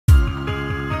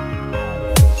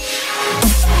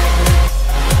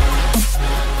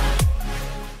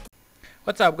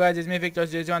What's up guys, it's me Victor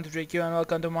 023Q and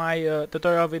welcome to my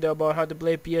tutorial video about how to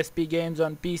play PSP games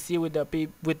on PC with the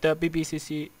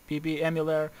PP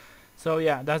emulator. So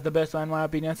yeah, that's the best one in my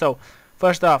opinion. So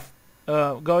first off,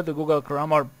 go to Google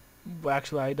Chrome, or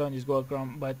actually I don't use Google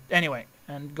Chrome, but anyway,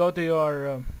 and go to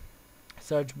your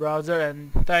search browser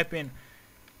and type in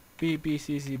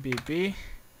ppccpp.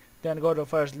 Then go to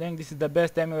first link. This is the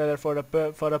best emulator for the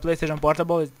PlayStation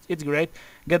Portable. It's great.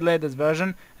 Get latest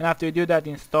version, and after you do that,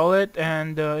 install it,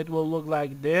 and it will look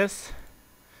like this.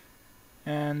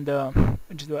 And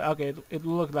okay, it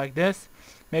will look like this.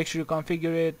 Make sure you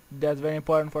configure it. That's very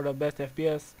important for the best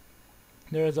FPS.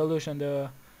 The resolution, the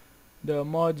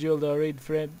module, the read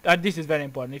frame. This is very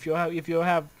important. If you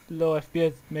have low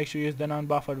FPS, make sure you use the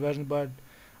non-buffered version. But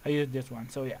I use this one.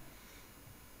 So yeah,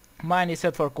 mine is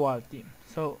set for quality.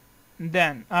 So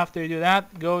then after you do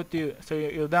that, go to you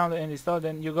download and install.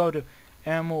 Then you go to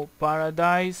Emu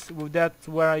Paradise. That's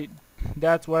where I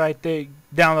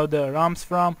download the ROMs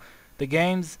from the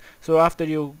games. So after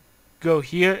you go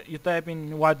here, you type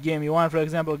in what game you want. For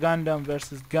example, Gundam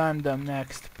versus Gundam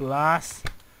Next Plus.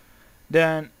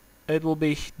 Then it will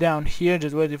be down here.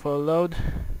 Just waiting for a load.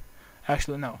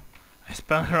 Actually no, I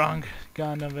spelled wrong.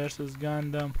 Gundam versus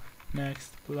Gundam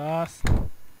Next Plus.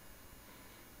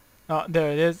 Oh,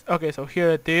 there it is. Okay, so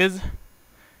here it is.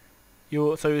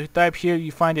 You type here,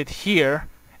 you find it here,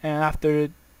 and after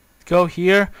it, go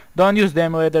here. Don't use the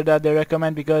emulator that they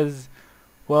recommend because,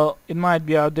 well, it might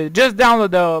be outdated. Just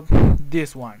download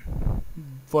this one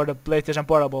for the PlayStation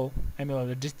Portable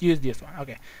emulator. Just use this one.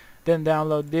 Okay, then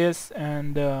download this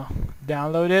and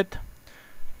download it.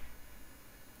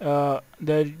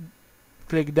 Then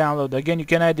click download. Again, you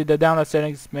can edit the download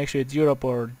settings. Make sure it's Europe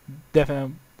or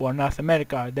definitely or North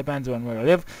America. It depends on where you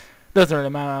live. Doesn't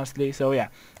really matter honestly. So yeah,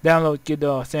 download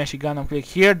Kiddo Senshi Gundam. Click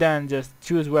here, then just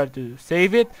choose where to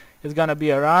save it. It's gonna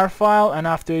be a RAR file, and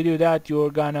after you do that,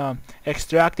 you're gonna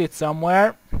extract it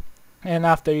somewhere. And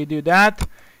after you do that,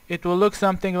 it will look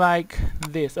something like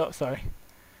this. Oh, sorry.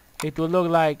 It will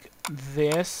look like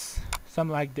this,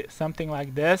 something like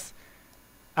this.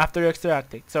 After you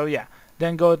extract it. So yeah,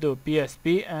 then go to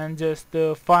PSP and just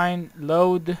find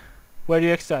load where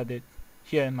you extract it.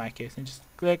 Here in my case, and just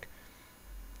click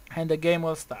and the game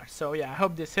will start. So yeah, I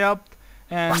hope this helped,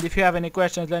 and if you have any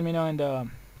questions, let me know in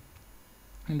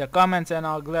the comments, and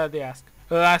I'll gladly ask.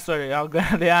 I'll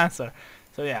gladly answer.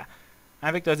 So yeah,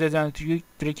 I'm Victor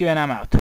 023Q and I'm out.